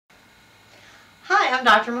Hi, I'm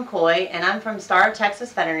Dr. McCoy and I'm from Star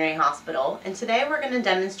Texas Veterinary Hospital, and today we're going to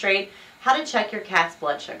demonstrate how to check your cat's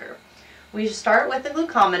blood sugar. We start with the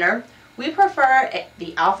glucometer. We prefer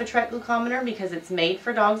the Alphatrak glucometer because it's made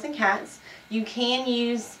for dogs and cats. You can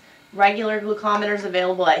use regular glucometers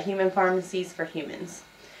available at human pharmacies for humans.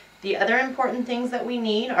 The other important things that we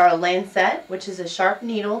need are a lancet, which is a sharp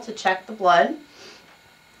needle to check the blood,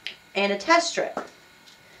 and a test strip.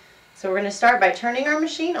 So we're going to start by turning our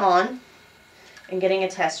machine on and getting a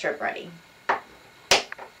test strip ready.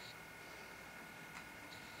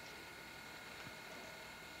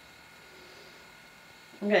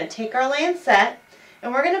 I'm going to take our lancet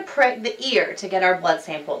and we're going to prick the ear to get our blood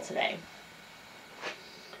sample today.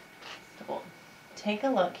 So take a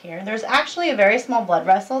look here. There's actually a very small blood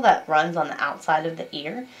vessel that runs on the outside of the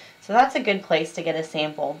ear, so that's a good place to get a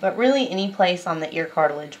sample, but really any place on the ear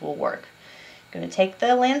cartilage will work. I'm going to take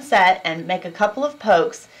the lancet and make a couple of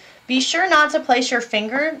pokes. Be sure not to place your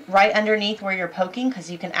finger right underneath where you're poking because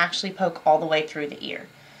you can actually poke all the way through the ear.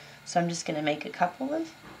 So I'm just going to make a couple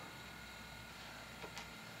of.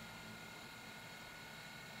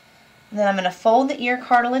 And then I'm going to fold the ear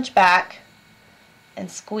cartilage back and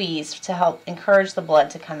squeeze to help encourage the blood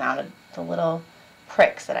to come out of the little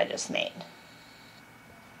pricks that I just made.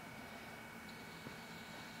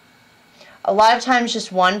 A lot of times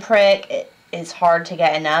just one prick is hard to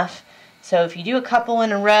get enough. So if you do a couple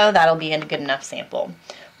in a row, that'll be a good enough sample.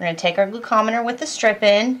 We're going to take our glucometer with the strip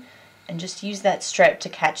in and just use that strip to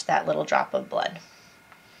catch that little drop of blood.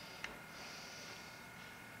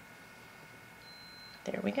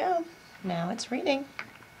 There we go. Now it's reading.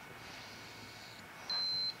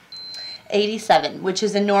 87, which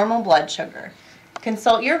is a normal blood sugar.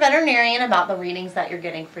 Consult your veterinarian about the readings that you're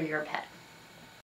getting for your pet.